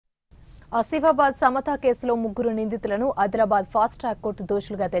ఆసిఫాబాద్ సమతా కేసులో ముగ్గురు నిందితులను ఆదిలాబాద్ ఫాస్ట్ ట్రాక్ కోర్టు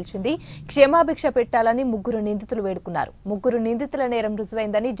దోషులుగా తేల్చింది. క్షమాభిక్ష పెట్టాలని ముగ్గురు నిందితులు వేడుకున్నారు. ముగ్గురు నిందితుల నేరం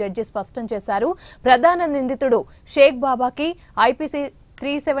రుజువైందని జడ్జి స్పష్టం చేశారు. ప్రధాన నిందితుడు షేక్ బాబాకి ఐపీసీ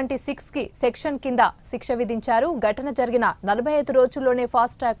 376 సెక్షన్ కింద శిక్ష విధించారు. ఘటన జరిగిన 45 రోజుల్లోనే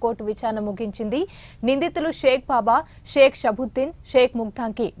ఫాస్ట్ ట్రాక్ కోర్టు విచారణ ముగించింది. నిందితులు షేక్ బాబా, షేక్ షబుద్దీన్, షేక్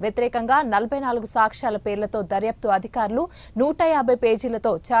ముగ్ధాంకి వ్యతిరేకంగా 44 సాక్ష్యాల పేర్లతో దర్యాప్తు అధికారులు 150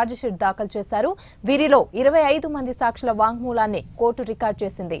 పేజీలతో ఛార్జిషీట్ దాఖలు చేశారు. వీరిలో 25 మంది సాక్షుల వాంగ్మూలాన్ని కోర్టు రికార్డు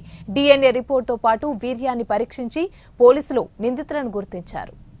చేసింది. DNA రిపోర్టుతో పాటు వీర్యాన్ని పరీక్షించి పోలీసులు నిందితులను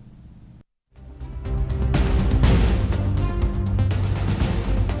గుర్తించారు.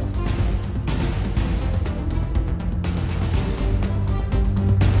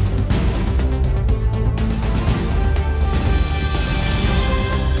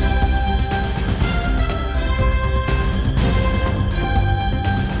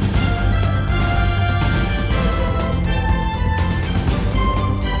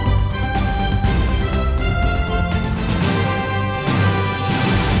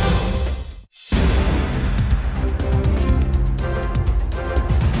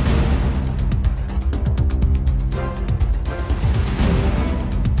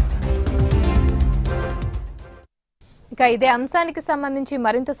 ఇదే అంశానికి సంబంధించి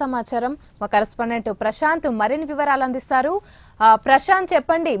మరింత సమాచారం మా కరెస్పాండెంట్ ప్రశాంత్ మరిన్ని వివరాలు అందిస్తారు. ప్రశాంత్,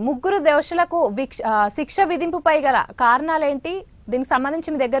 చెప్పండి, ముగ్గురు దోషులకు శిక్ష విధింపుపై గల కారణాలేంటి? దీనికి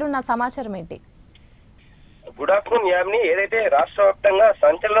సంబంధించి మీ దగ్గర ఉన్న సమాచారం ఏంటి? Good afternoon Yamini. ఏదైతే రాష్ట్ర వ్యాప్తంగా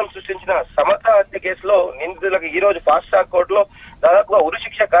సంచలనం సృష్టించిన సమత హత్య కేసులో నిందితులకు ఈ రోజు ఫాస్ట్ ట్రాక్ కోర్టులో దాదాపుగా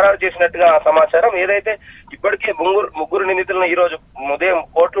ఉరిశిక్ష ఖరారు చేసినట్టుగా సమాచారం. ఏదైతే ఇప్పటికే ముగ్గురు నిందితులను ఈ రోజు ఉదయం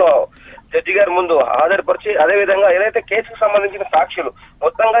కోర్టులో జడ్జి గారి ముందు హాజరుపరిచి, అదేవిధంగా ఏదైతే కేసుకు సంబంధించిన సాక్షులు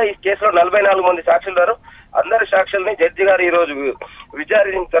మొత్తంగా ఈ కేసులో 44 మంది సాక్షులు ఉన్నారు. అందరి సాక్షుల్ని జడ్జి గారు ఈ రోజు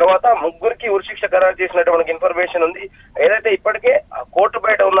విచారించిన తర్వాత ముగ్గురికి ఉరిశిక్ష ఖరారు చేసినటువంటి ఇన్ఫర్మేషన్ ఉంది. ఏదైతే ఇప్పటికే కోర్టు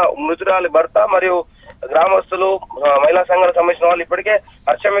బయట ఉన్న మృతురాలి భర్త మరియు గ్రామస్తులు, మహిళా సంఘాలకు సంబంధించిన వాళ్ళు ఇప్పటికే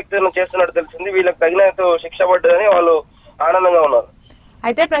హర్షం వ్యక్తం చేస్తున్నట్టు తెలిసింది. వీళ్ళకి తగినంత శిక్ష పడ్డదని వాళ్ళు ఆనందంగా ఉన్నారు.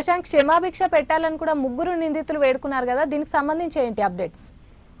 అయితే ప్రశాంత్, క్షమాభిక్ష పెట్టాలని కూడా ముగ్గురు నిందితులు వేడుకున్నారు కదా, దీనికి సంబంధించి ఏంటి అప్డేట్స్?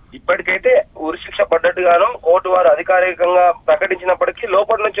 ఇప్పటికైతే ఉరిశిక్ష పడ్డట్టుగాను కోర్టు వారు అధికారికంగా ప్రకటించినప్పటికీ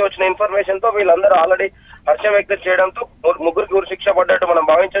లోపల నుంచి వచ్చిన ఇన్ఫర్మేషన్ తో వీళ్ళందరూ ఆల్రెడీ హర్షం వ్యక్తం చేయడంతో ముగ్గురికి ఉరిశిక్ష పడ్డట్టు మనం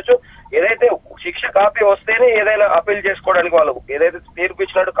భావించవచ్చు. ఏదైతే శిక్ష కాపీ వస్తేనే ఏదైనా అప్పీల్ చేసుకోవడానికి వాళ్ళు ఏదైతే తీర్పు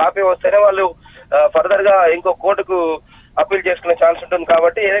ఇచ్చినట్టు కాపీ వస్తేనే వాళ్ళు ఫర్దర్ గా ఇంకో కోర్టుకు అప్పీల్ చేసుకునే ఛాన్స్ ఉంటుంది.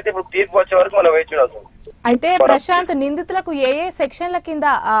 కాబట్టి ఏదైతే ఇప్పుడు తీర్పు వచ్చే వరకు మనం వేచి చూడాల్సి. అయితే ప్రశాంత్, నిందితులకు ఏ సెక్షన్ల కింద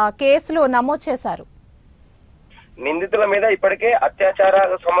కేసులు నమోదు చేశారు? నిందితుల మీద ఇప్పటికే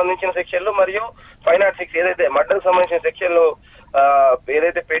అత్యాచారాలకు సంబంధించిన సెక్షన్లు మరియు 506 ఏదైతే మర్డర్కు సంబంధించిన సెక్షన్లు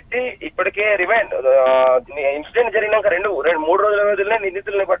ఏదైతే పెట్టి ఇప్పటికే రిమాండ్ ఇన్సిడెంట్ జరిగినాక 3 రోజుల వ్యవధిలోనే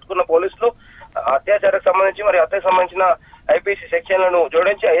నిందితులను పట్టుకున్న పోలీసులు అత్యాచారకు సంబంధించి మరియు హత్యకు సంబంధించిన ఐపీసీ సెక్షన్లను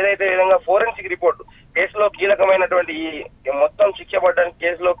జోడించి ఏదైతే విధంగా ఫోరెన్సిక్ రిపోర్ట్ కేసులో కీలకమైనటువంటి ఈ మొత్తం శిక్ష పడడానికి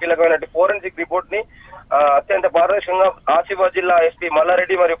కేసులో కీలకమైనటువంటి ఫోరెన్సిక్ రిపోర్ట్ ని అత్యంత పారదర్శకంగా ఆసిఫాబాద్ జిల్లా ఎస్పీ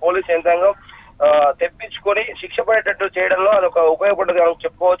మల్లారెడ్డి మరియు పోలీస్ యంత్రాంగం తెప్పించుకొని శిక్ష పడేటట్టు చేయడంలో అదొక ఉపయోగపడ్డది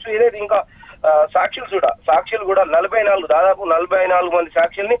చెప్పుకోవచ్చు. ఏదైతే ఇంకా సాక్షులు కూడా 44 దాదాపు 44 మంది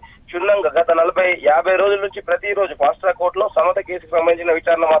సాక్షుల్ని క్షుణ్ణంగా గత 50 రోజుల నుంచి ప్రతిరోజు ఫాస్ట్ ట్రాక్ కోర్టులో సమత కేసుకు సంబంధించిన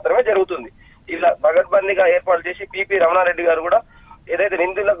విచారణ మాత్రమే జరుగుతుంది. ఇలా పగడ్బందీగా ఏర్పాటు చేసి పిపి రమణారెడ్డి గారు కూడా ఏదైతే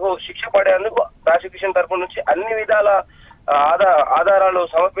నిందితులకు శిక్ష పడేందుకు ప్రాసిక్యూషన్ తరపు నుంచి అన్ని విధాల ఆధారాలు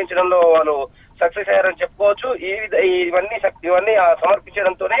సమర్పించడంలో వాళ్ళు సక్సెస్ అయ్యారని చెప్పుకోవచ్చు. ఇవన్నీ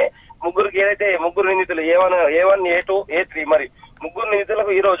సమర్పించడంతోనే ముగ్గురికి ఏదైతే ముగ్గురు నిందితులు A1, A2, A3 మరి ముగ్గురు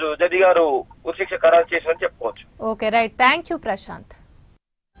నిందితులకు ఈ రోజు జడ్జి గారు ఉరిశిక్ష ఖరారు చేసినట్టు చెప్పుకోవచ్చు. Okay, right. Thank you Prashanth.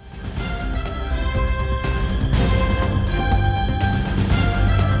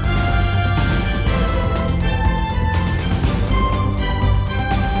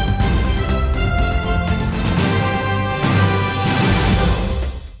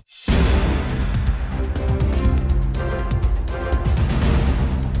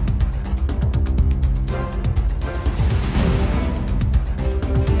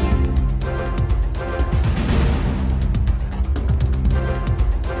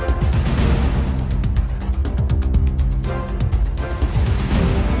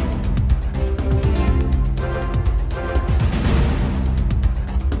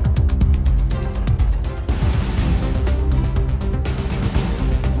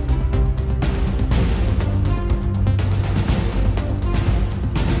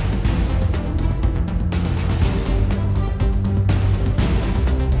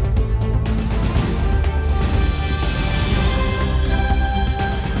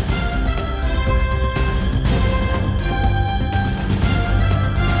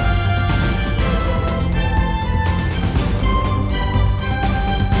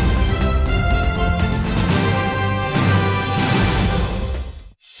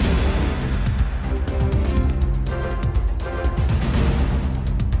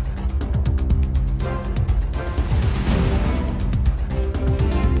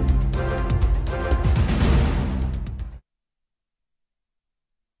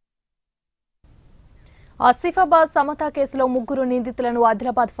 Asifabad సమతా కేసులో ముగ్గురు నిందితులను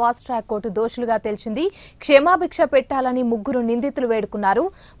ఆదిలాబాద్ ఫాస్ట్ ట్రాక్ కోర్టు దోషులుగా తేల్చింది. క్షమాభిక్ష పెట్టాలని ముగ్గురు నిందితులు వేడుకున్నారు.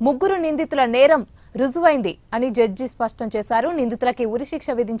 ముగ్గురు నిందితుల నేరం రుజువైంది అని జడ్జి స్పష్టం చేశారు. నిందితులకి ఉరిశిక్ష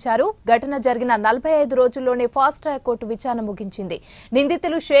విధించారు. ఘటన జరిగిన 45 రోజుల్లోనే ఫాస్ట్ ట్రాక్ కోర్టు విచారణ ముగించింది.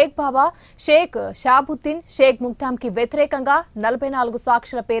 నిందితులు షేక్ బాబా, షేక్ షాబుద్దీన్, షేక్ ముక్తాంకి వ్యతిరేకంగా 44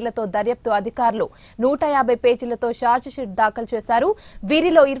 సాక్షుల పేర్లతో దర్యాప్తు అధికారులు 150 పేజీలతో ఛార్జిషీట్ దాఖలు చేశారు.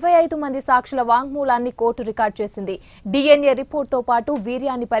 వీరిలో 25 మంది సాక్షుల వాంగ్మూలాన్ని కోర్టు రికార్డు చేసింది. DNA రిపోర్టుతో పాటు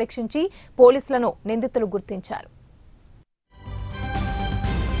వీర్యాన్ని పరీక్షించి పోలీసులను నిందితులు గుర్తించారు.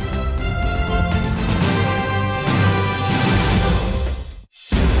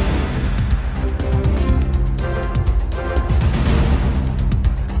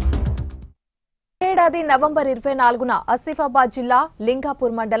 ఏడాది నవంబర్ 24న ఆసిఫాబాద్ జిల్లా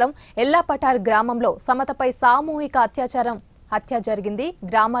లింగాపూర్ మండలం ఎల్లాపటార్ గ్రామంలో సమతపై సామూహిక హత్య జరిగింది.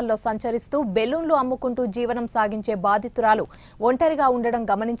 గ్రామాల్లో సంచరిస్తూ బెలూన్లు అమ్ముకుంటూ జీవనం సాగించే బాధితురాలు ఒంటరిగా ఉండడం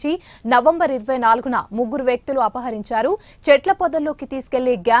గమనించి నవంబర్ 24న ముగ్గురు వ్యక్తులు అపహరించారు. చెట్ల పొదల్లోకి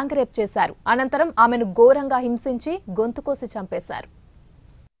తీసుకెళ్లి గ్యాంగ్ రేప్ చేశారు. అనంతరం ఆమెను ఘోరంగా హింసించి గొంతుకోసి చంపేశారు.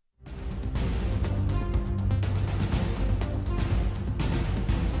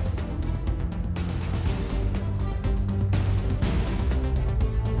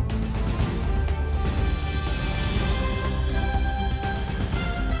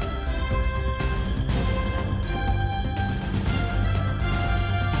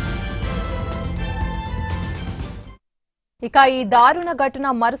 ఇక ఈ దారుణ ఘటన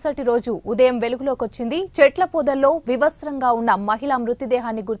మరుసటి రోజు ఉదయం వెలుగులోకొచ్చింది. చెట్ల పొదల్లో వివస్త్రంగా ఉన్న మహిళ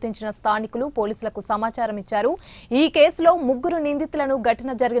మృతదేహాన్ని గుర్తించిన స్థానికులు పోలీసులకు సమాచారం ఇచ్చారు. ఈ కేసులో ముగ్గురు నిందితులను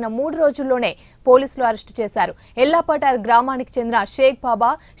ఘటన జరిగిన 3 రోజుల్లోనే పోలీసులు అరెస్టు చేశారు. ఎల్లాపటార్ గ్రామానికి చెందిన షేక్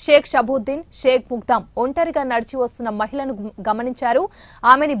బాబా, షేక్ షబుద్దీన్, షేక్ ముక్తాం ఒంటరిగా నడిచి వస్తున్న మహిళను గమనించారు.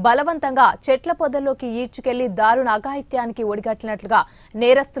 ఆమెని బలవంతంగా చెట్ల పొదల్లోకి ఈడ్చుకెళ్లి దారుణ అఘాయిత్యానికి ఒడిగట్టినట్లుగా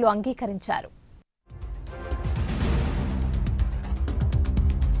నేరస్తులు అంగీకరించారు.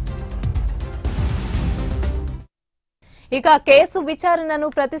 ఇక కేసు విచారణను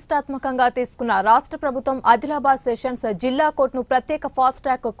ప్రతిష్టాత్మకంగా తీసుకున్న రాష్ట్ర ప్రభుత్వం ఆదిలాబాద్ సెషన్స్ జిల్లా కోర్టును ప్రత్యేక ఫాస్ట్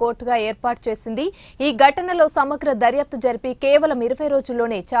ట్రాక్ కోర్టుగా ఏర్పాటు చేసింది. ఈ ఘటనలో సమగ్ర దర్యాప్తు జరిపి కేవలం 20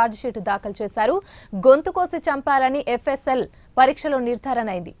 రోజుల్లోనే ఛార్జిషీట్ దాఖలు చేశారు. గొంతు కోసి చంపారని FSL పరీక్షలో నిర్ధారణ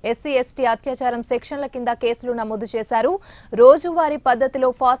అయింది. SC, ST అత్యాచారం సెక్షన్ల కింద కేసులు నమోదు చేశారు. రోజువారీ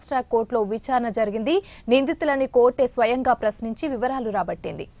పద్ధతిలో ఫాస్ట్ ట్రాక్ కోర్టులో విచారణ జరిగింది. నిందితులని కోర్టే స్వయంగా ప్రశ్నించి వివరాలు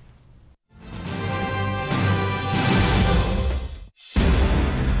రాబట్టింది.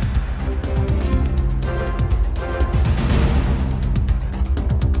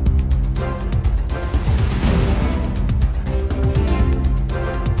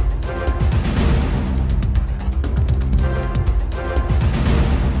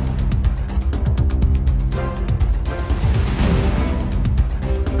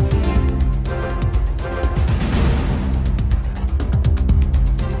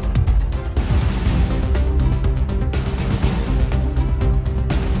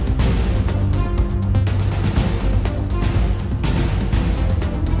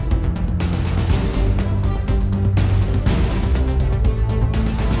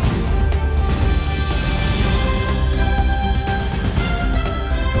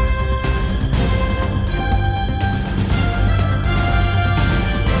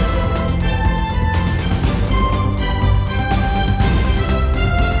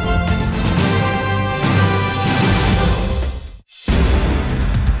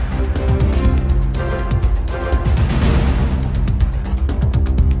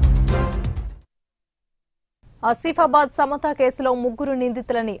 ఆసిఫాబాద్ సమతా కేసులో ముగ్గురు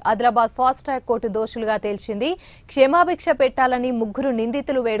నిందితులని ఆదిలాబాద్ ఫాస్ట్ ట్రాక్ కోర్టు దోషులుగా తేల్చింది. క్షమాభిక్ష పెట్టాలని ముగ్గురు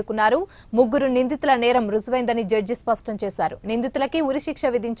నిందితులు వేడుకున్నారు. ముగ్గురు నిందితుల నేరం రుజువైందని జడ్జి స్పష్టం చేశారు. నిందితులకి ఉరిశిక్ష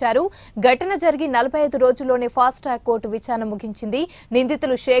విధించారు. ఘటన జరిగి 45 రోజుల్లోనే ఫాస్ట్ ట్రాక్ కోర్టు విచారణ ముగించింది.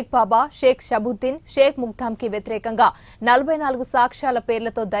 నిందితులు షేక్ బాబా, షేక్ షబుద్దీన్, షేక్ ముక్తాంకి వ్యతిరేకంగా 44 సాక్ష్యాల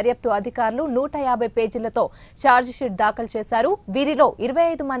పేర్లతో దర్యాప్తు అధికారులు 150 పేజీలతో ఛార్జిషీట్ దాఖలు చేశారు. వీరిలో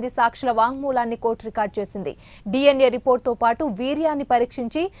 25 మంది సాక్షుల వాంగ్మూలాన్ని కోర్టు రికార్డు చేసింది. DNA రిపోర్టుతో పాటు వీర్యాన్ని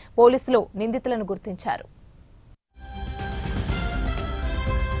పరీక్షించి పోలీసులు నిందితులను గుర్తించారు.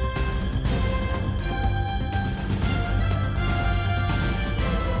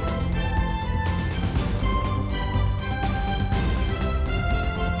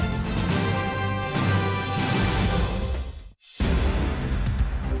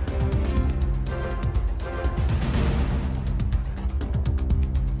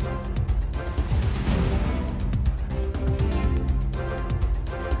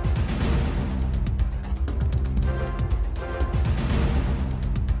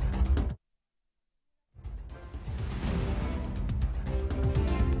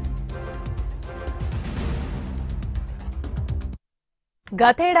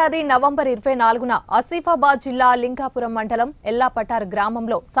 గతేడాది నవంబర్ 24న ఆసిఫాబాద్ జిల్లా లింగాపురం మండలం ఎల్లాపటార్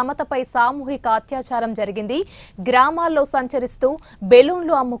గ్రామంలో సమతపై సామూహిక అత్యాచారం జరిగింది. గ్రామాల్లో సంచరిస్తూ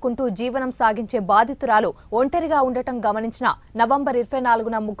బెలూన్లు అమ్ముకుంటూ జీవనం సాగించే బాధితురాలు ఒంటరిగా ఉండటం గమనించిన నవంబర్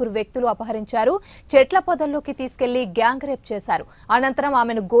 24న ముగ్గురు వ్యక్తులు అపహరించారు. చెట్ల పొదల్లోకి తీసుకెళ్లి గ్యాంగ్ రేప్ చేశారు. అనంతరం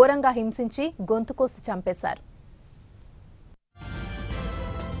ఆమెను ఘోరంగా హింసించి గొంతు కోసి చంపేశారు.